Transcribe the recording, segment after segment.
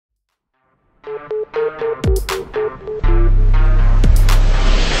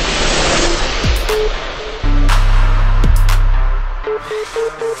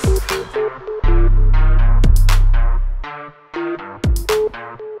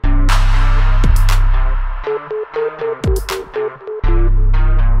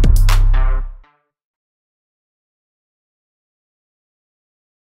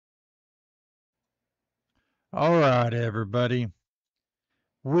All right, everybody.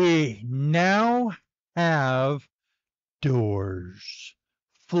 We now have doors.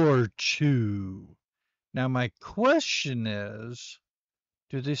 Floor 2. Now, my question is,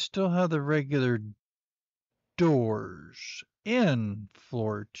 do they still have the regular doors in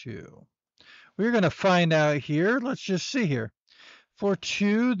floor 2? We're going to find out here. Let's just see here. Floor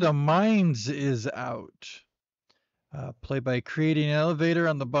 2, the mines is out. Play by creating an elevator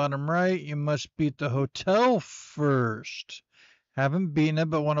on the bottom right. You must beat the hotel first. Haven't beaten it,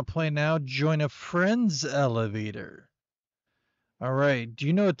 but want to play now? Join a friend's elevator. All right. Do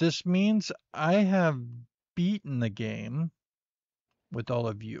you know what this means? I have beaten the game with all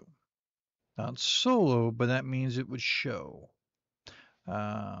of you. Not solo, but that means it would show.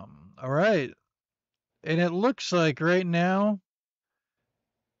 All right. And it looks like right now.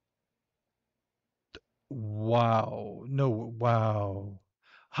 Wow. No, wow.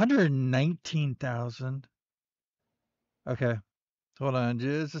 119,000. Okay. Hold on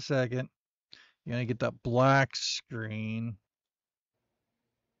just a second. You're going to get that black screen.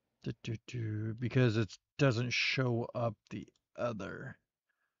 Because it doesn't show up the other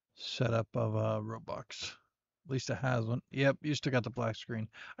setup of Roblox. At least it has one. Yep, you still got the black screen.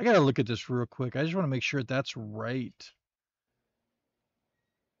 I got to look at this real quick. I just want to make sure that's right.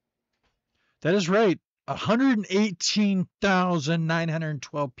 That is right.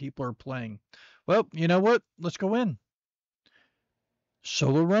 118,912 people are playing. Well, you know what? Let's go in.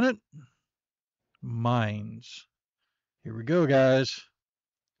 Solo run it. Mines. Here we go, guys.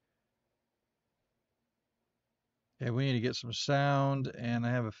 Okay, we need to get some sound, and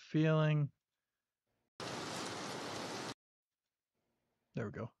I have a feeling. There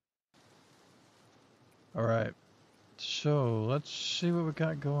we go. All right. So let's see what we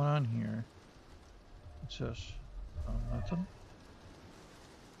got going on here. What's this? Oh, nothing.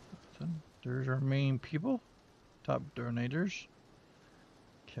 Nothing. There's our main people. Top donators.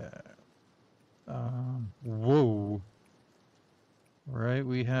 Okay. Whoa. Right,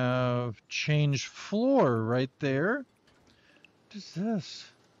 we have change floor right there. What is this?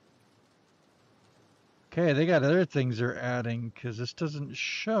 Okay, they got other things they're adding because this doesn't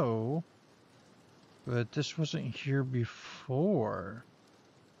show. But this wasn't here before.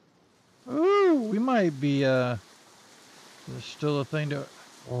 Ooh, we might be, there's still a thing to,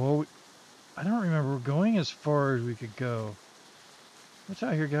 oh, I don't remember going as far as we could go. What's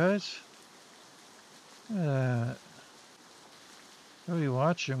out here, guys? Look at that. What are we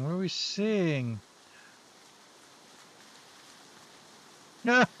watching? What are we seeing?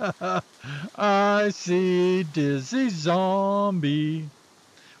 I see Dizzy Zombie.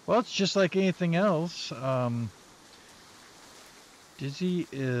 Well, it's just like anything else. Dizzy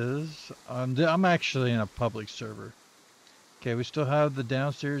is... I'm actually in a public server. Okay, we still have the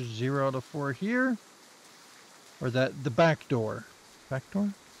downstairs 0 out of 4 here. Or the back door. Back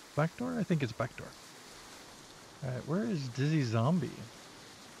door? Back door? I think it's back door. Alright, where is Dizzy Zombie?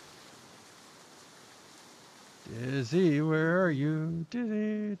 Dizzy, where are you?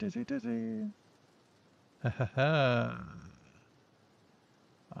 Dizzy, Dizzy, Dizzy. Ha ha ha.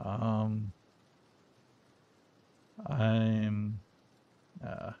 I'm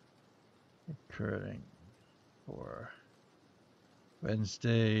recording for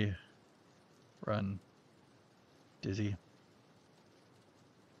Wednesday run. Dizzy.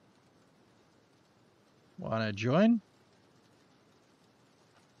 Wanna join?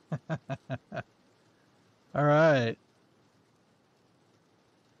 All right.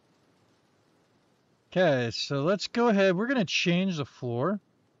 Okay, so let's go ahead. We're gonna change the floor.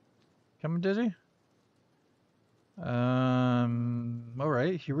 Come on, Dizzy. All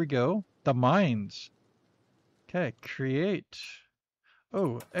right, here we go. The mines. Okay, create.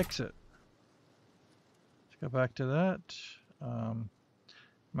 Oh, exit. Let's go back to that.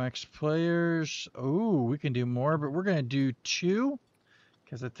 Max players. Oh, we can do more, but we're gonna do 2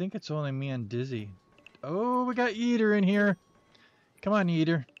 because I think it's only me and Dizzy. Oh, we got Eater in here. Come on,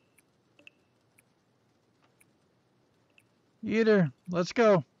 Eater. Eater, let's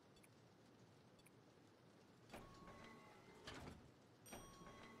go.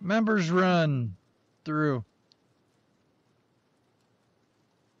 Members run through.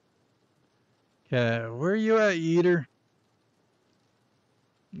 Okay, where are you at, Eater?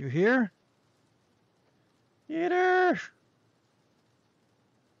 You here? Yeeter!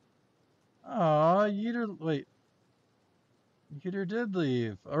 Aw, Yeeter, wait. Yeeter did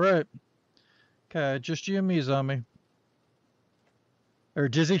leave. Alright. Okay, just you and me, zombie. Or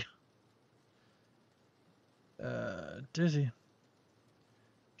Dizzy. Dizzy.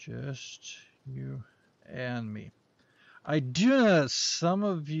 Just you and me. I do know some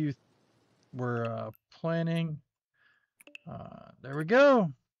of you were planning. There we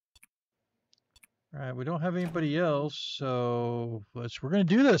go. All right, we don't have anybody else, so we're gonna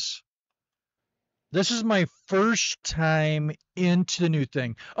do this. This is my first time into the new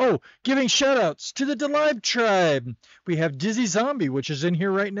thing. Oh, giving shoutouts to the DaLib Tribe. We have Dizzy Zombie, which is in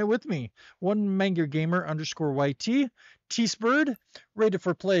here right now with me. One Manger Gamer _YT, Teasbird, Rated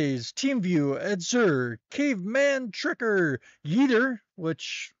for Plays, TeamView, Edzer, Caveman Tricker, Yeeter,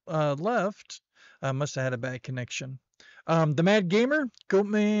 which left. Must have had a bad connection. The Mad Gamer,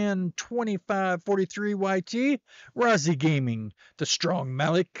 Goatman 2543YT, Rozzy Gaming, The Strong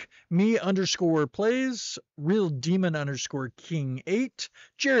Malik, me _plays, Real Demon _King 8,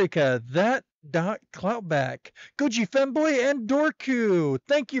 Jerica, that dot Cloutback, Goji Femboy, and Dorku.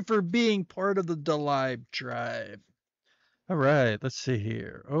 Thank you for being part of the DaLib Tribe. All right, let's see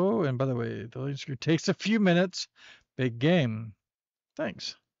here. Oh, and by the way, the loading screen takes a few minutes. Big game.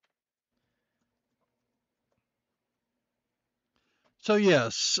 Thanks. So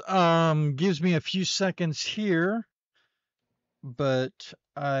yes, gives me a few seconds here, but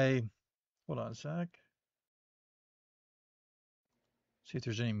hold on a sec. See if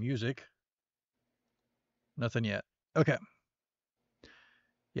there's any music. Nothing yet. Okay.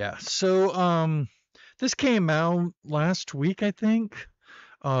 Yeah. So this came out last week, I think.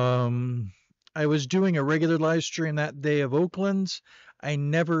 I was doing a regular live stream that day of Oakland's. I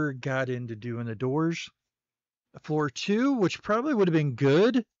never got into doing the doors. Floor 2, which probably would have been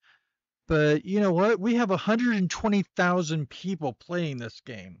good. But you know what? We have 120,000 people playing this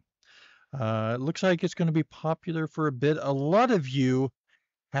game. It looks like it's going to be popular for a bit. A lot of you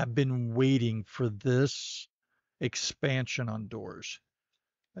have been waiting for this expansion on Doors.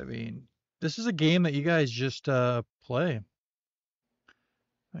 I mean, this is a game that you guys just play.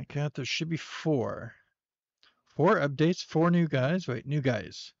 I count there should be 4. 4 updates, 4 new guys. Wait, new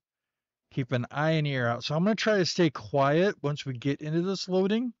guys. Keep an eye and ear out. So I'm going to try to stay quiet once we get into this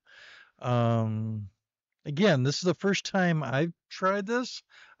loading. Again, this is the first time I've tried this.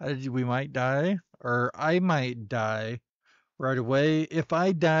 We might die, or I might die right away. If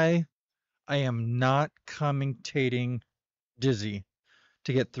I die, I am not commentating Dizzy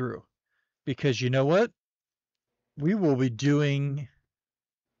to get through. Because you know what? We will be doing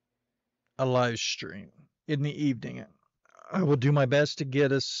a live stream in the evening. I will do my best to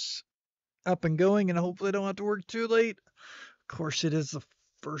get us up and going, and hopefully I don't have to work too late. Of course, it is the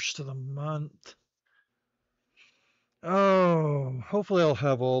first of the month. Oh, hopefully I'll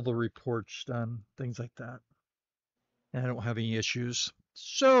have all the reports done, things like that. And I don't have any issues.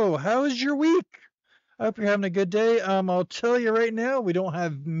 So, how is your week? I hope you're having a good day. I'll tell you right now, we don't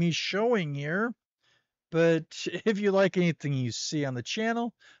have me showing here. But if you like anything you see on the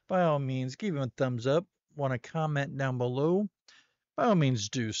channel, by all means, give him a thumbs up. Want to comment down below? By all means,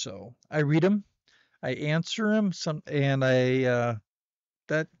 do so. I read them, I answer them, and that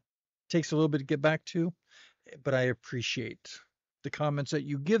takes a little bit to get back to, but I appreciate the comments that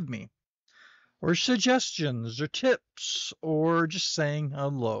you give me, or suggestions, or tips, or just saying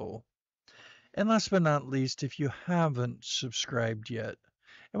hello. And last but not least, if you haven't subscribed yet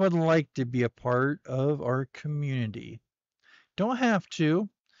and would like to be a part of our community, don't have to,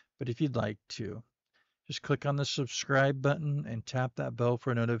 but if you'd like to, just click on the subscribe button and tap that bell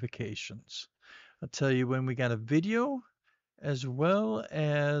for notifications. I'll tell you when we got a video, as well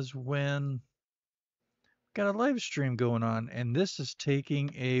as when we got a live stream going on, and this is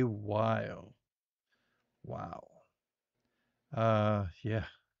taking a while. Wow. Yeah.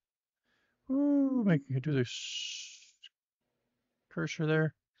 Ooh, making it do this cursor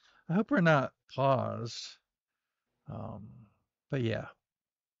there. I hope we're not paused. But yeah.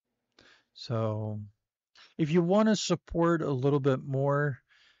 So if you want to support a little bit more,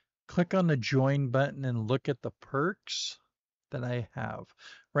 click on the join button and look at the perks that I have.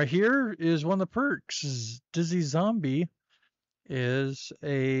 Right here is one of the perks. Dizzy Zombie is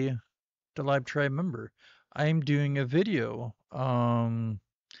a DaLib Tribe member. I'm doing a video.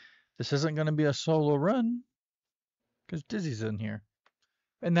 This isn't going to be a solo run because Dizzy's in here.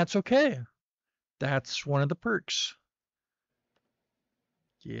 And that's okay. That's one of the perks.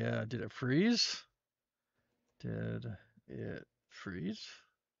 Yeah, did it freeze? Did it freeze?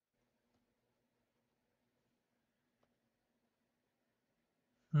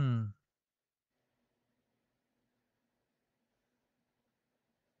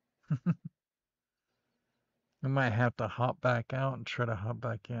 We might have to hop back out and try to hop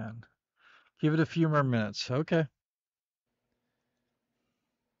back in. Give it a few more minutes. Okay.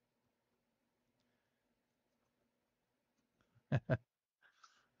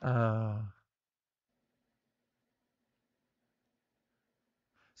 uh,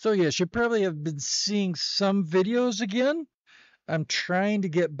 so yes, you probably have been seeing some videos again. I'm trying to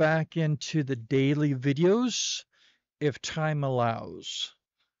get back into the daily videos if time allows.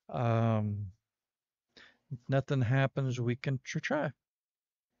 If nothing happens, we can try.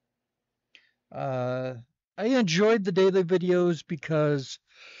 Uh, I enjoyed the daily videos because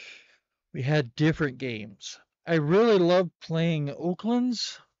we had different games. I really love playing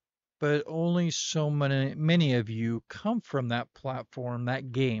Oaklands, but only so many of you come from that platform,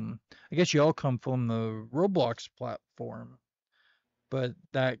 that game. I guess you all come from the Roblox platform, but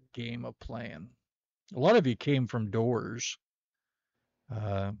that game of playing. A lot of you came from Doors.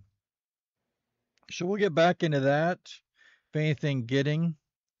 Uh, so we'll get back into that. If anything, getting.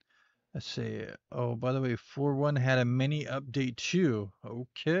 Let's see. Oh, by the way, 4.1 had a mini update too.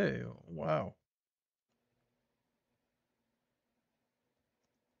 Okay. Wow.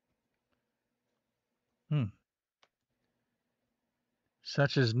 Hmm.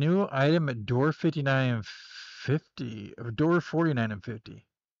 Such as new item at door 59 and 50, or door 49 and 50.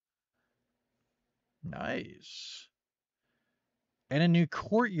 Nice. And a new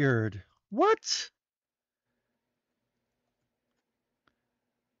courtyard. What?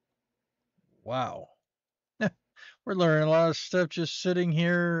 Wow. We're learning a lot of stuff just sitting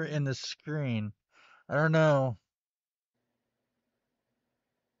here in the screen. I don't know.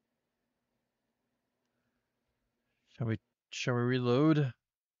 Shall we shall we reload?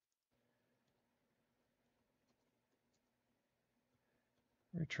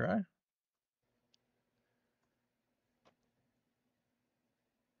 Retry?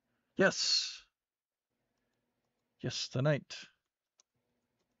 Yes. Yes, tonight.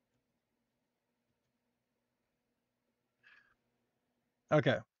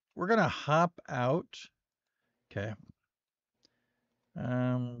 Okay. We're gonna hop out. Okay.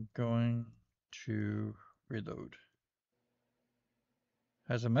 I'm going to reload.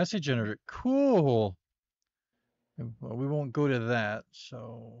 Has a message generator. Cool. Well, we won't go to that.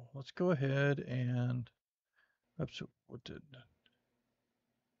 So let's go ahead and, oops, what did,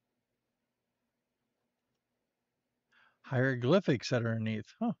 hieroglyphics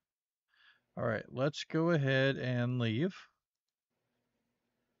underneath. Huh. All right, let's go ahead and leave.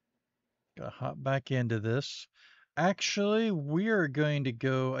 Gotta hop back into this. Actually, we are going to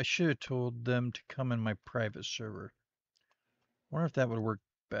go, I should have told them to come in my private server. Wonder if that would work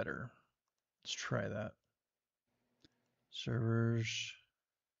better. Let's try that. Servers.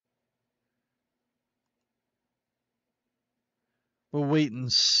 We'll wait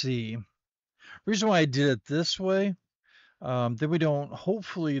and see. Reason why I did it this way, then we don't,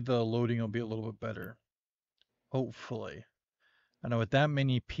 hopefully the loading will be a little bit better. Hopefully. I know with that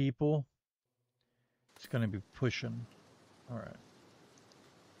many people, it's going to be pushing. All right.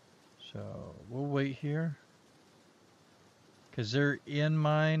 So we'll wait here. Because they're in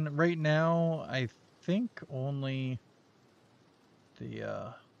mine. Right now, I think only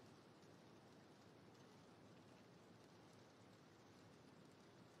the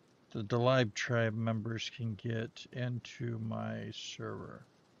DaLib Tribe members can get into my server.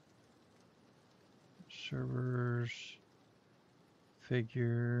 Servers,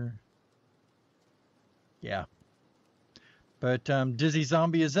 figure. Yeah. But Dizzy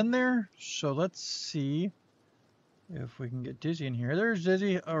Zombie is in there, so let's see if we can get Dizzy in here. There's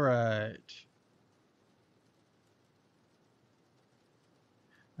Dizzy. All right.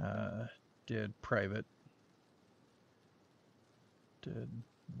 Did private. Did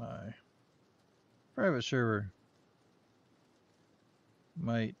my private server.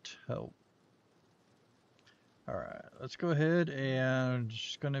 Might help. All right, let's go ahead and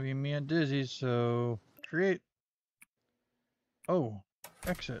it's going to be me and Dizzy, so create. Oh,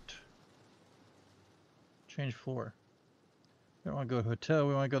 exit. Change floor. We don't want to go to hotel,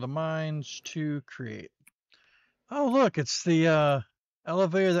 we want to go to mines to create. Oh, look, it's the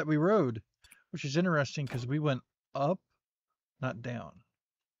elevator that we rode, which is interesting because we went up, not down.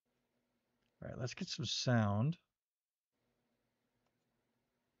 All right, let's get some sound.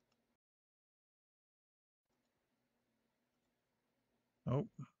 Oh.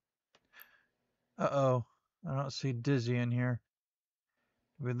 Uh-oh. I don't see Dizzy in here.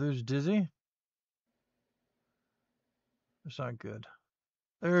 Did we lose Dizzy? That's not good.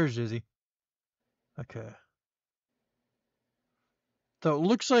 There's Dizzy. Okay. So it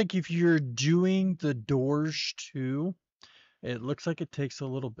looks like if you're doing the doors too, It looks like it takes a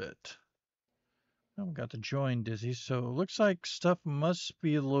little bit. Oh, we got to join Dizzy, so it looks like stuff must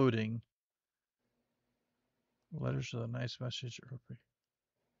be loading. Letters with a nice message.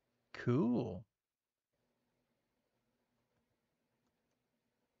 Cool.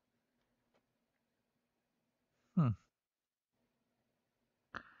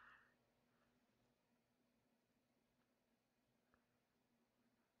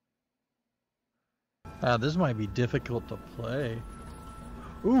 This might be difficult to play.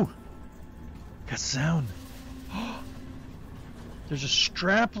 Ooh! Got sound. There's a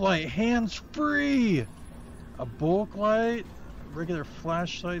strap light, hands free! A bulk light, a regular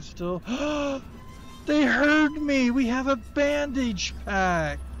flashlight still. They heard me! We have a bandage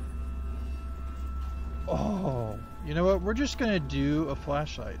pack! Oh, you know what? We're just gonna do a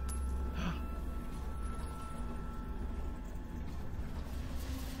flashlight.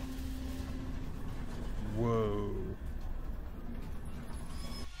 Whoa.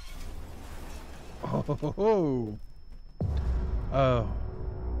 Oh. Oh.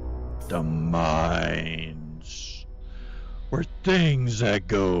 The mines. Where things that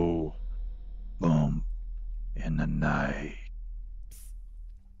go boom in the night.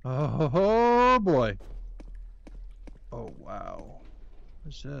 Oh boy. Oh wow.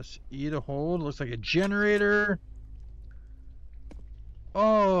 What's this? E to hold. Looks like a generator.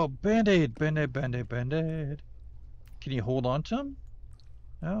 Oh, band-aid, band-aid, band-aid, band-aid. Can you hold on to him?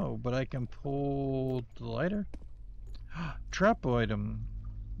 No, but I can pull the lighter. Trap item.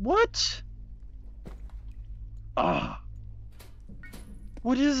 What? Ah.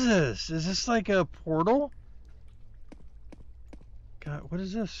 What is this? Is this like a portal? God, what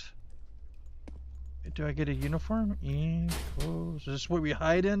is this? Do I get a uniform? Clothes. Is this what we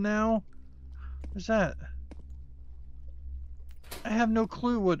hide in now? What's that? I have no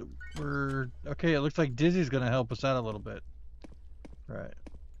clue what we're... Okay, it looks like Dizzy's gonna help us out a little bit. Right.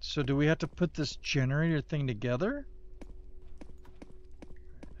 So do we have to put this generator thing together?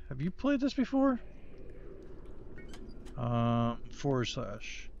 Have you played this before? / have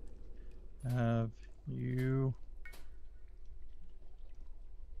you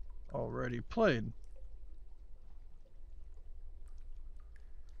already played?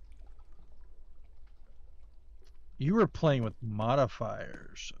 You were playing with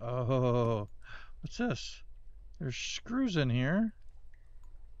modifiers. Oh, what's this? There's screws in here.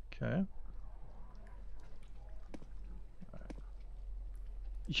 Okay.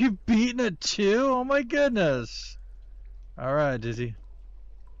 You've beaten it too? Oh my goodness. Alright, Dizzy.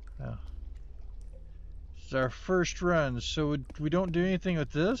 Oh. This is our first run, so we don't do anything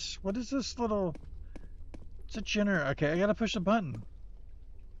with this? What is this little... It's a generator. Okay, I gotta push the button.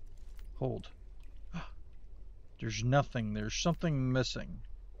 Hold. There's nothing. There's something missing.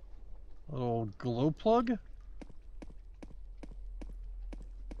 A little glow plug?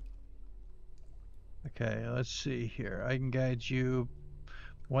 Okay, let's see here. I can guide you.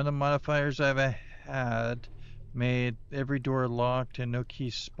 One of the modifiers I've had made every door locked and no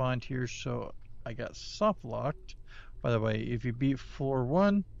keys spawned here, so I got soft locked. By the way, if you beat floor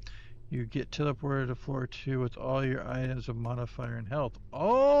 1, you get teleported to floor 2 with all your items of modifier and health.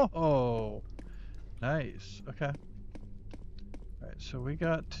 Oh! Nice. Okay. Alright, so we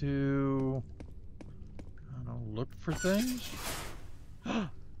got to... I don't know, look for things?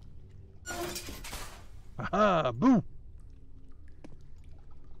 Aha! Boo!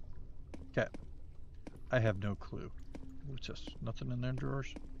 Okay. I have no clue. What's this? Nothing in their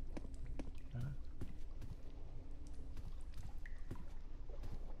drawers?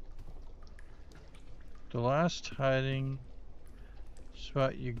 The last hiding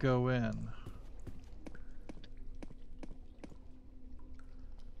spot you go in.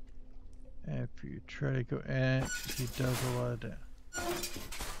 If you try to go in, he does a lot of damage.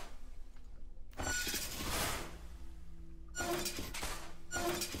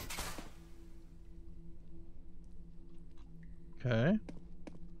 Okay.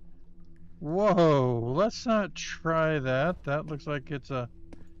 Whoa, let's not try that. That looks like it's a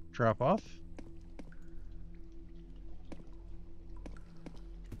drop-off.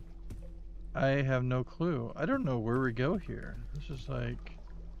 I have no clue. I don't know where we go here. This is like...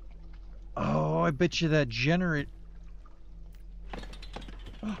 Oh, I bet you that generate...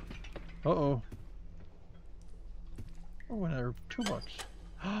 Uh-oh. Oh, another toolbox.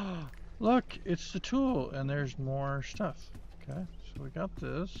 Look, it's the tool, and there's more stuff. Okay, so we got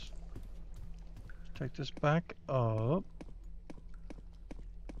this. Let's take this back up.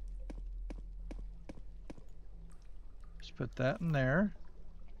 Let's put that in there.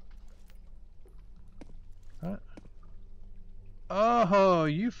 What? Oh,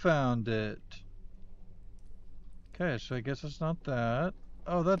 you found it. Okay, so I guess it's not that.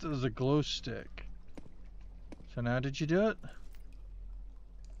 Oh, that is a glow stick. So now did you do it?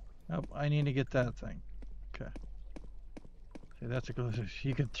 Nope, I need to get that thing. Okay. See, that's a glow stick.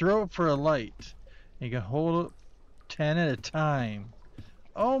 You can throw it for a light. You can hold it 10 at a time.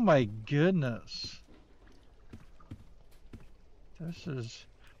 Oh my goodness. This is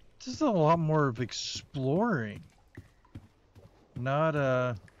a lot more of exploring. Not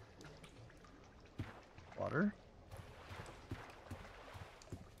water.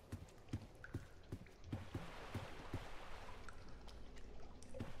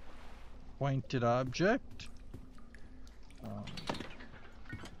 Pointed object.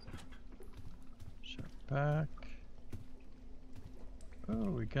 Set back. Oh,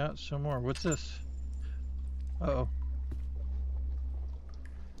 we got some more. What's this? Uh-oh.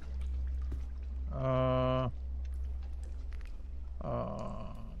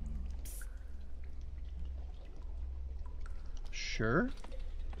 Sure.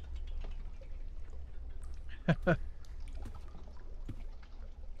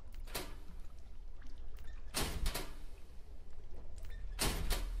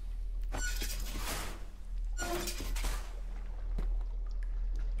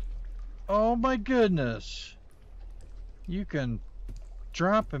 Oh my goodness. You can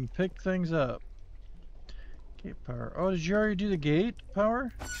drop and pick things up. Gate power. Oh, did you already do the gate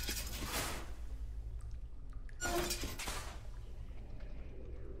power?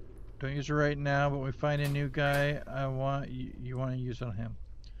 Don't use it right now, but we find a new guy. I want you want to use on him.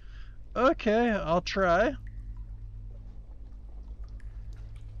 Okay, I'll try.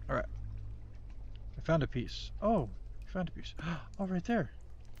 Alright. I found a piece. Oh, I found a piece. Oh, right there.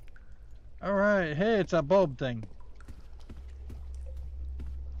 Alright, hey, it's a bulb thing.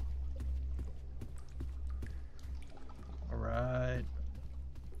 Alright.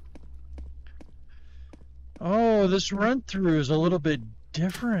 Oh, this run through is a little bit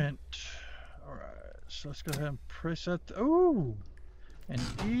different. Alright, so let's go ahead and press that. Oh, and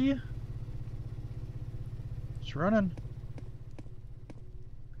E. It's running.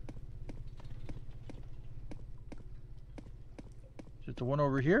 Is it the one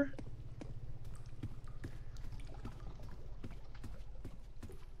over here?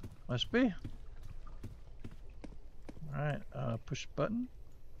 Must be. Alright, push button.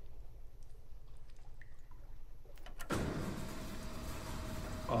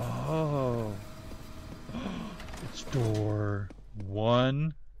 Oh. It's door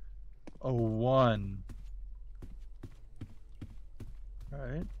 101.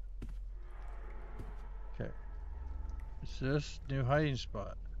 Alright. Okay. It's this new hiding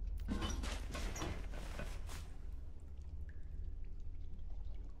spot.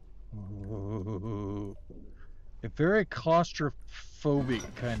 Ooh. A very claustrophobic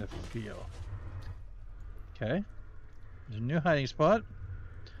kind of feel. Okay. There's a new hiding spot.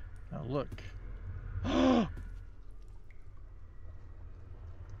 Now look.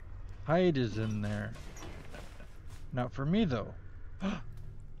 Hide is in there. Not for me though.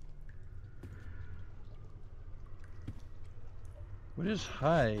 What is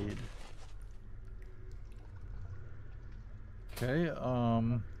hide? Okay,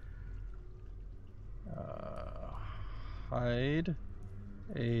 hide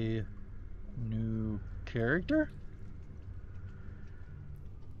a new character?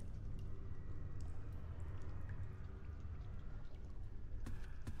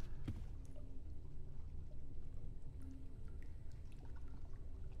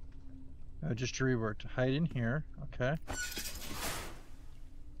 Just to rework. Hide in here. Okay.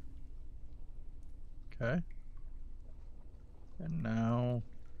 Okay. And now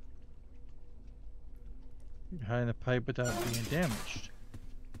you can hide in the pipe without being damaged.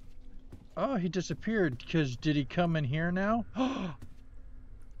 Oh, he disappeared because did he come in here now?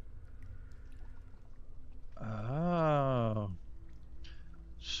 Oh.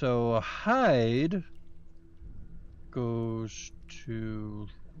 So hide goes to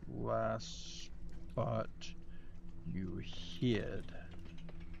last spot you hid.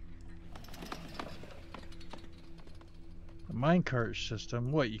 The minecart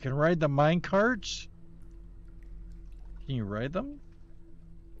system. What, you can ride the minecarts? Can you ride them?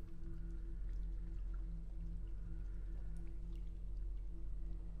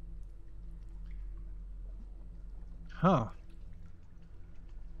 Huh.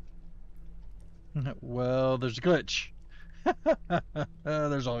 Well, there's a glitch.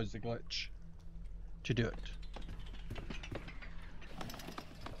 There's always a glitch to do it.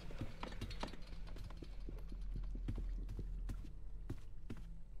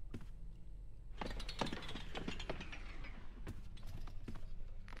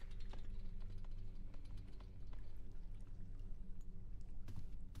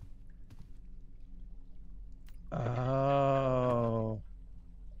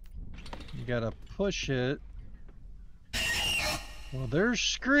 gotta push it. Well, there's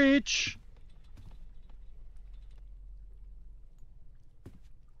Screech.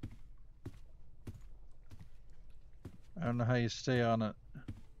 I don't know how you stay on it.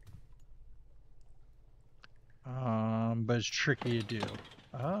 But it's tricky to do.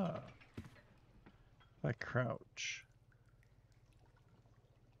 Ah. If I crouch.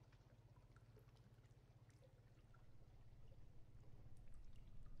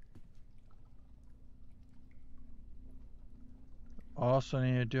 Also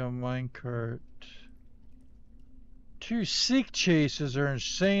need to do a minecart. 2 seek chases are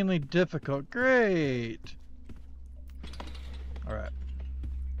insanely difficult. Great! Alright.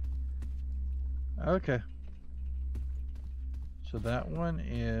 Okay. So that one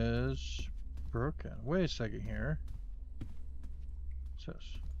is broken. Wait a second here. What's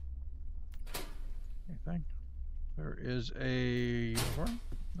this? Anything? There is a...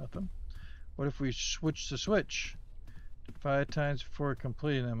 Nothing. What if we switch the switch? 5 times before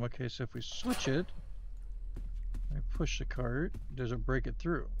completing them. Okay, so if we switch it, I push the cart, does it break it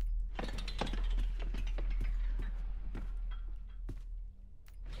through?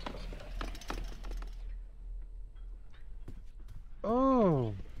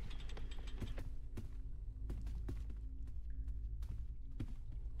 Oh!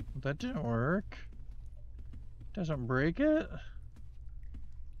 That didn't work. Doesn't break it?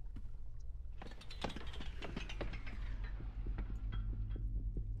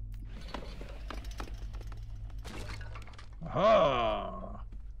 Aha!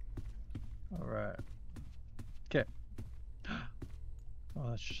 Alright. Okay. Oh,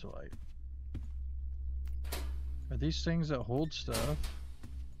 that's just a light. Are these things that hold stuff?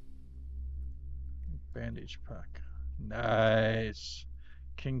 Bandage pack. Nice.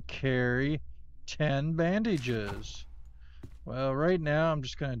 Can carry 10 bandages. Well, right now I'm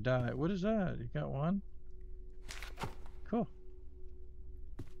just gonna die. What is that? You got one? Cool.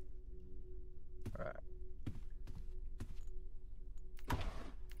 Alright.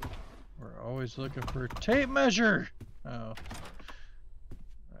 We're always looking for a tape measure. Oh.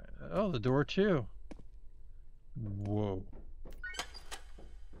 Right. Oh, the door too. Whoa.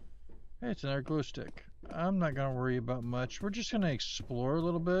 Hey, it's another glow stick. I'm not gonna worry about much. We're just gonna explore a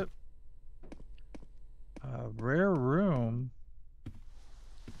little bit. Rare room.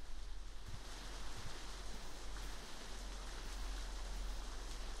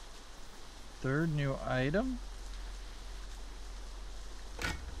 Third new item.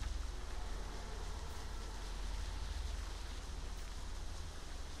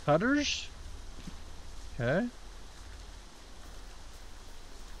 Cutters? Okay.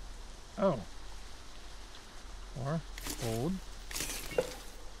 Oh. Or hold.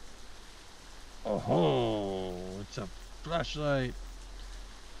 Oh, it's a flashlight.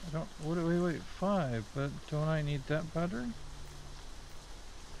 I don't. Wait. 5, but don't I need that battery?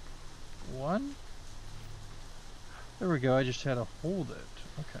 1? There we go. I just had to hold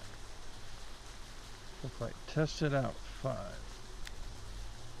it. Okay. If I test it out, 5.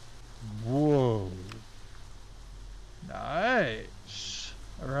 Whoa. Nice.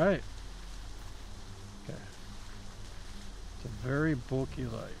 All right. Okay. It's a very bulky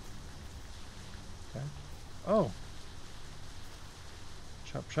light. Okay. Oh.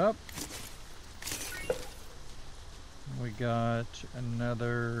 Chop, chop. We got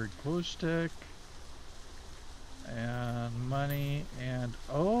another glue stick. And money. And,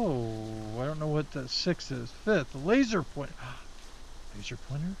 oh, I don't know what the 6 is. 5th. Laser pointer. Laser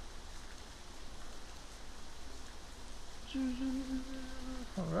pointer?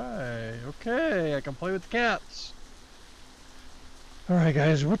 Alright, okay, I can play with the cats. Alright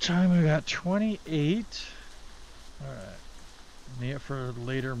guys, what time? We got 28. Alright. Need it for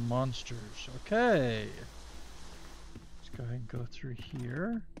later monsters. Okay. Let's go ahead and go through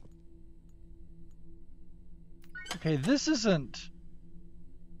here. Okay, this isn't...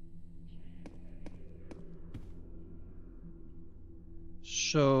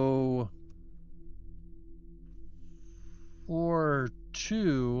 So... Floor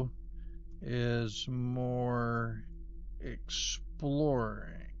 2 is more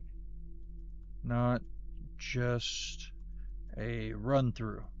exploring, not just a run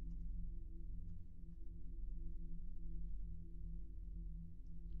through.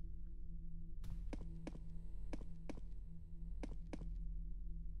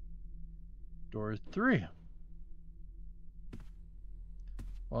 Door 3.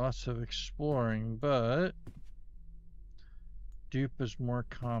 Lots of exploring, but dupe is more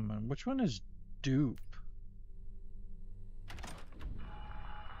common. Which one is dupe?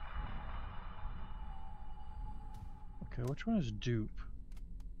 Okay, which one is dupe?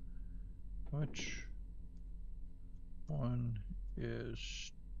 Which one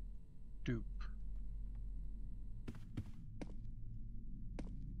is stoop?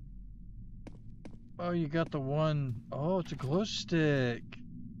 Oh, you got the one. Oh, it's a glow stick.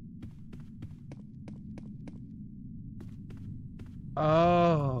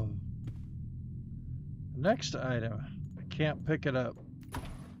 Oh. Next item. I can't pick it up.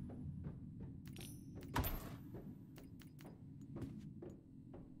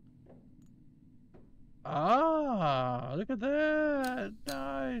 Ah, look at that.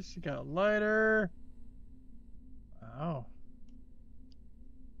 Nice. You got a lighter. Wow.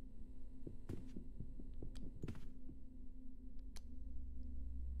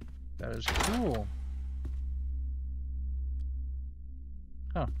 That is cool.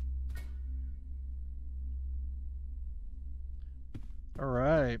 Huh. All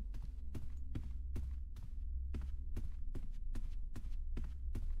right.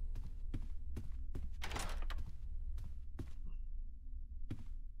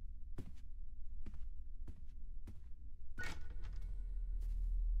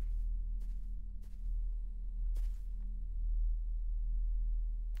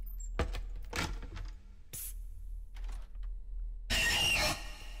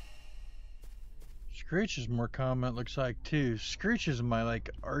 Screech is more common, it looks like, too. Screech is my, like,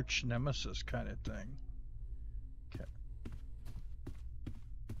 arch nemesis kind of thing. Okay.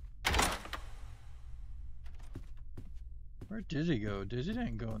 Where'd Dizzy go? Dizzy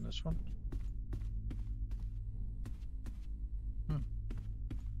didn't go in this one.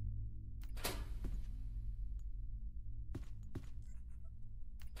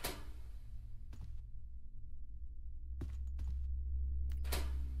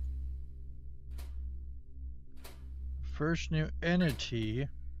 First new entity.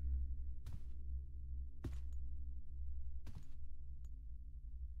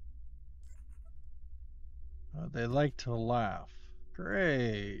 Oh, they like to laugh.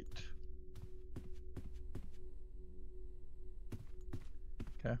 Great.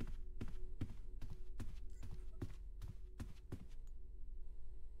 Okay.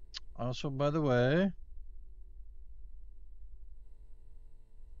 Also, by the way,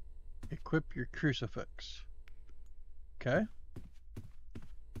 equip your crucifix. Okay.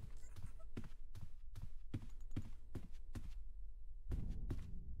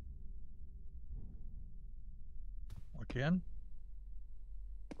 Again.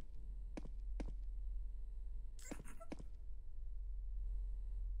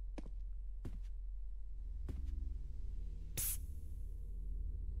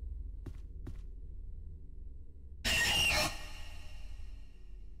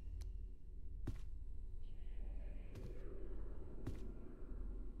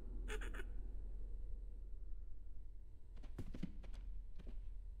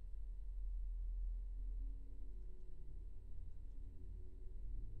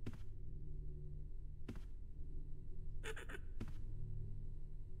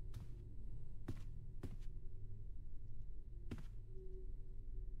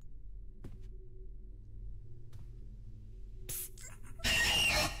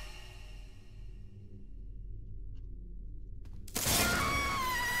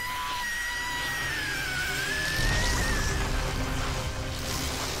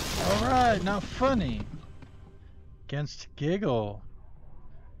 Alright, not funny. Against Giggle.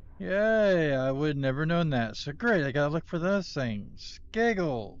 Yay, I would never known that. So great, I gotta look for those things.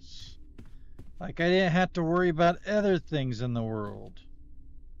 Giggles. Like I didn't have to worry about other things in the world.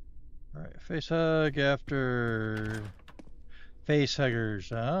 Alright, face hug after face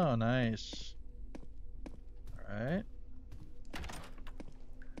huggers. Oh, nice. Alright.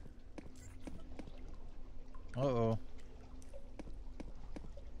 Uh-oh.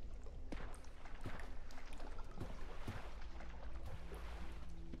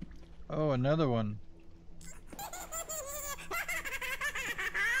 Oh, another one.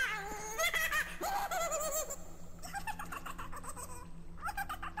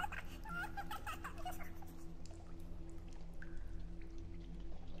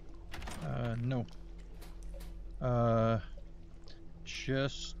 No.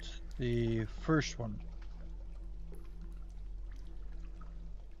 Just the first one.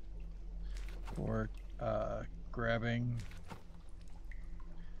 For grabbing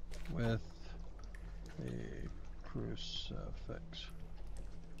with a crucifix.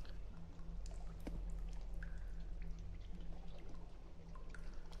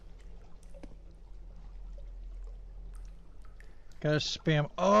 Gotta spam.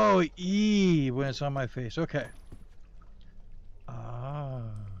 Oh, E when it's on my face. Okay. Ah.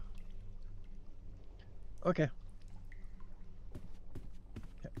 Okay.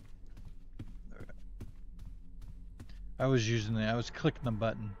 Okay. I was clicking the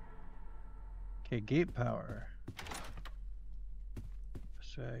button. Okay, gate power.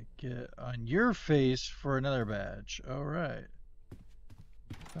 So I get on your face for another badge. All right.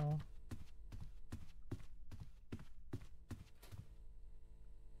 So.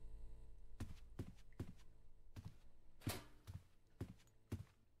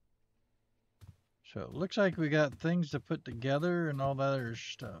 So it looks like we got things to put together and all that other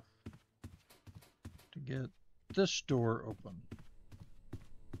stuff to get this door open.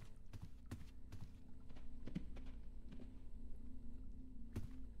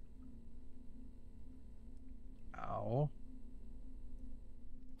 Ow.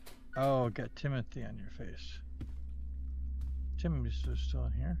 Oh, got Timothy on your face. Timothy's still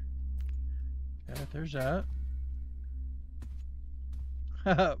in here. Okay, there's that.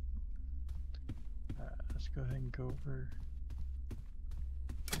 Let's go ahead and go over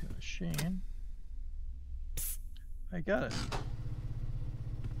to the machine. I got it.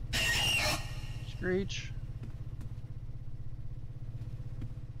 Screech.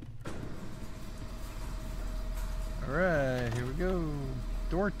 Alright, here we go.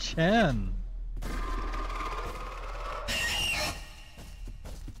 Door 10.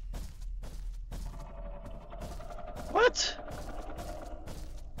 What?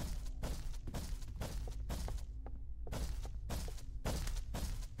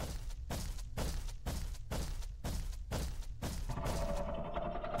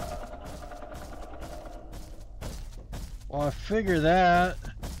 Well, I figure that.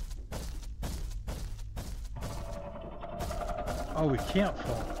 Oh, we can't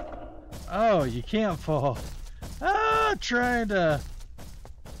fall. Oh, you can't fall. Ah, trying to.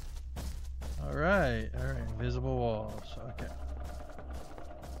 All right, invisible walls. Okay.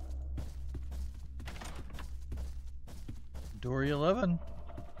 Door 11.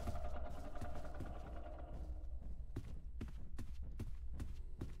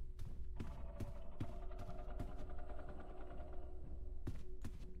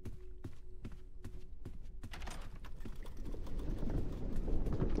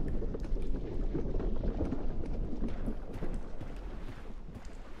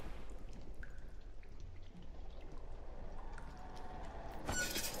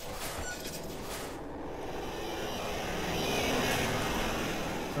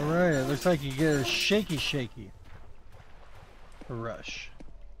 Looks like you get a shaky rush.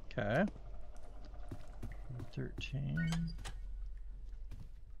 Okay. 13.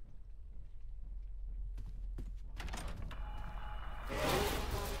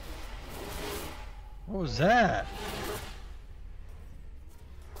 What was that?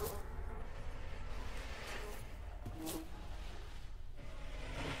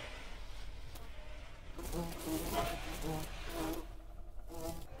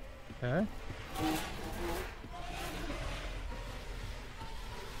 Okay.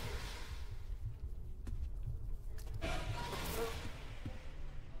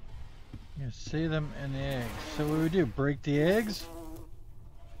 You see them in the eggs. So what do we do? Break the eggs?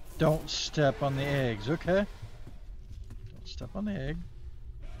 Don't step on the eggs. Okay. Don't step on the egg.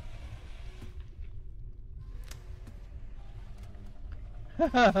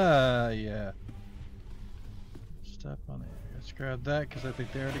 Haha, yeah. Step on the egg. Let's grab that because I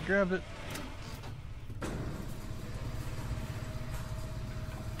think they already grabbed it.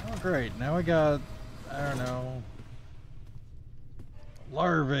 Oh, great. Now we got, I don't know,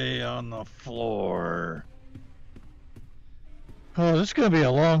 larvae on the floor. Oh, this is going to be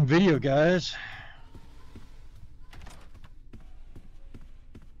a long video, guys.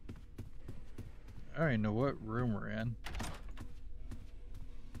 I don't even know what room we're in.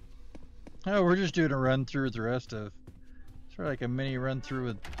 Oh, we're just doing a run through with the rest of. Sort of like a mini run through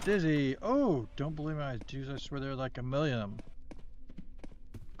with Dizzy. Oh, don't believe my eyes. Jeez, I swear there are like a million of them.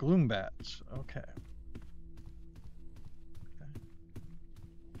 Gloom bats. Okay.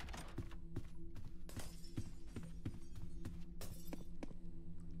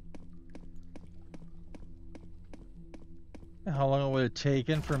 How long it would have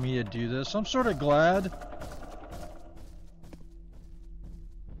taken for me to do this? I'm sort of glad.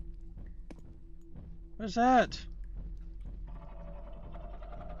 What is that?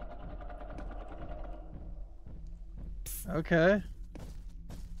 Okay.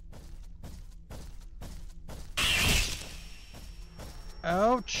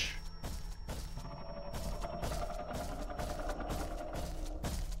 Ouch.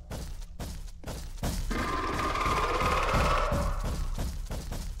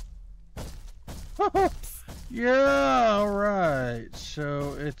 Yeah, alright.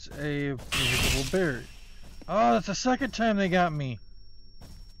 So it's a visible berry. Oh, that's the second time they got me.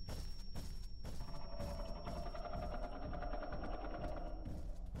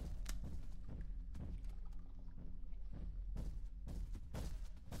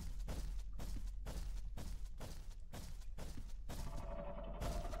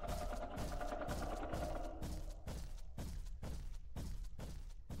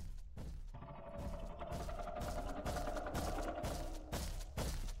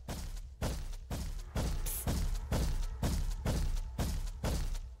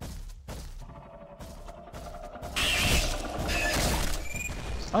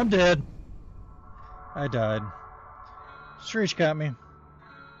 I'm dead. I died. Screech got me.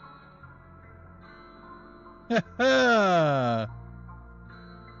 Ha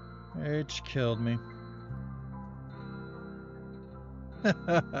Screech killed me.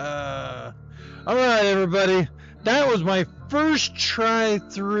 Alright, everybody. That was my first try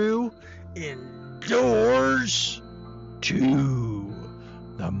through indoors to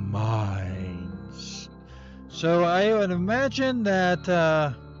the mines. So I would imagine that,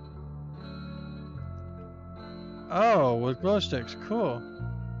 oh, with glow sticks, cool.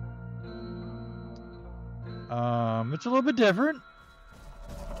 It's a little bit different.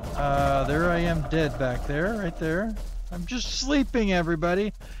 There I am dead back there, right there. I'm just sleeping,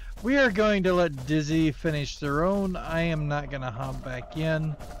 everybody. We are going to let Dizzy finish their own. I am not going to hop back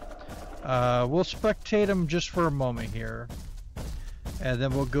in. We'll spectate them just for a moment here. And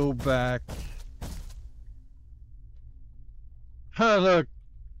then we'll go back. Look,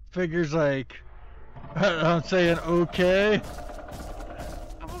 figures like, I'm saying okay.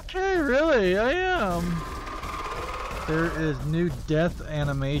 I'm okay, really, I am. There is new death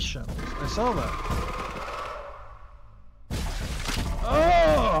animations. I saw that.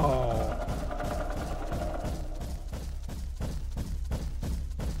 Oh!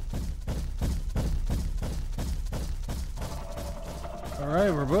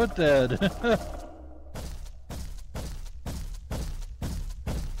 Alright, we're both dead.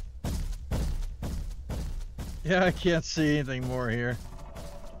 Yeah, I can't see anything more here.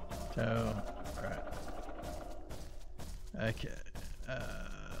 So, right. Okay.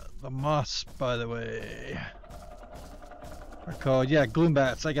 The moss, by the way, are called, yeah,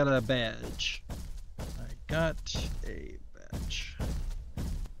 gloombats. I got a badge. I got a badge.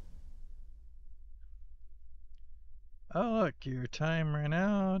 Oh, look, your time ran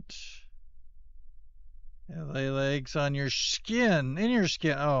out. Yeah, lay legs on your skin. In your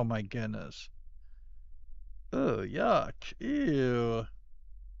skin. Oh, my goodness. Oh, yuck. Ew.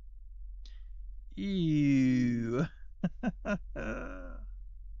 Ew.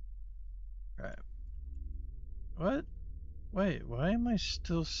 Right. What? Wait, why am I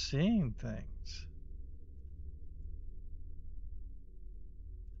still seeing things?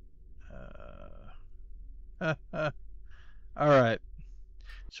 Alright.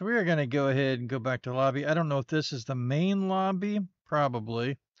 So we are going to go ahead and go back to lobby. I don't know if this is the main lobby.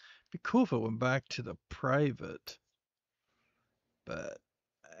 Probably. Be cool if it went back to the private. But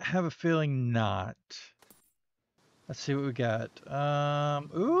I have a feeling not. Let's see what we got.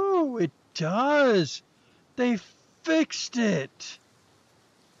 Ooh, it does. They fixed it.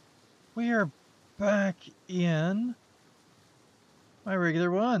 We are back in my regular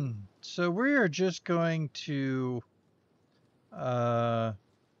one. So we are just going to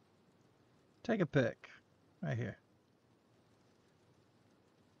take a pick right here.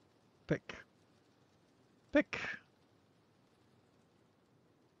 Pick. Pick.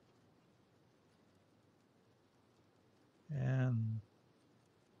 And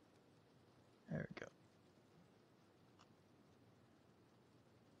there we go.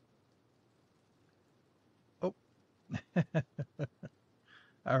 Oh.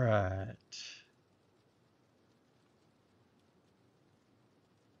 All right.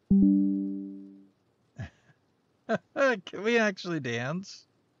 Can we actually dance?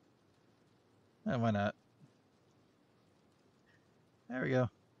 Why not? There we go.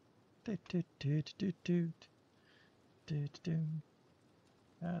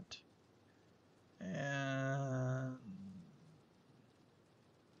 That. And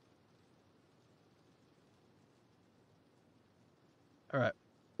all right.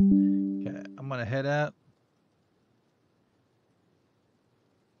 Okay, I'm gonna head out.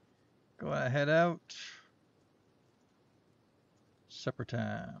 Gonna head out. Supper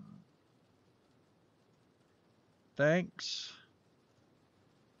time. Thanks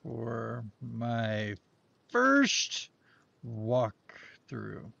for my first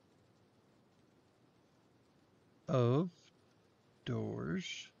walkthrough of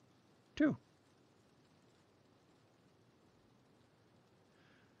Doors 2.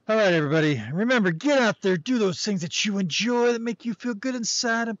 All right, everybody. Remember, get out there, do those things that you enjoy that make you feel good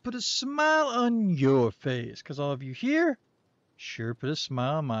inside and put a smile on your face. Because all of you here sure put a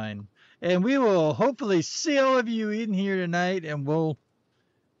smile on mine. And we will hopefully see all of you in here tonight, and we'll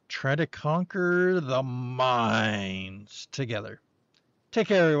try to conquer the mines together. Take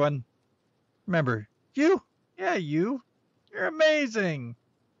care, everyone. Remember, you're amazing.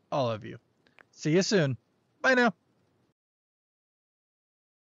 All of you. See you soon. Bye now.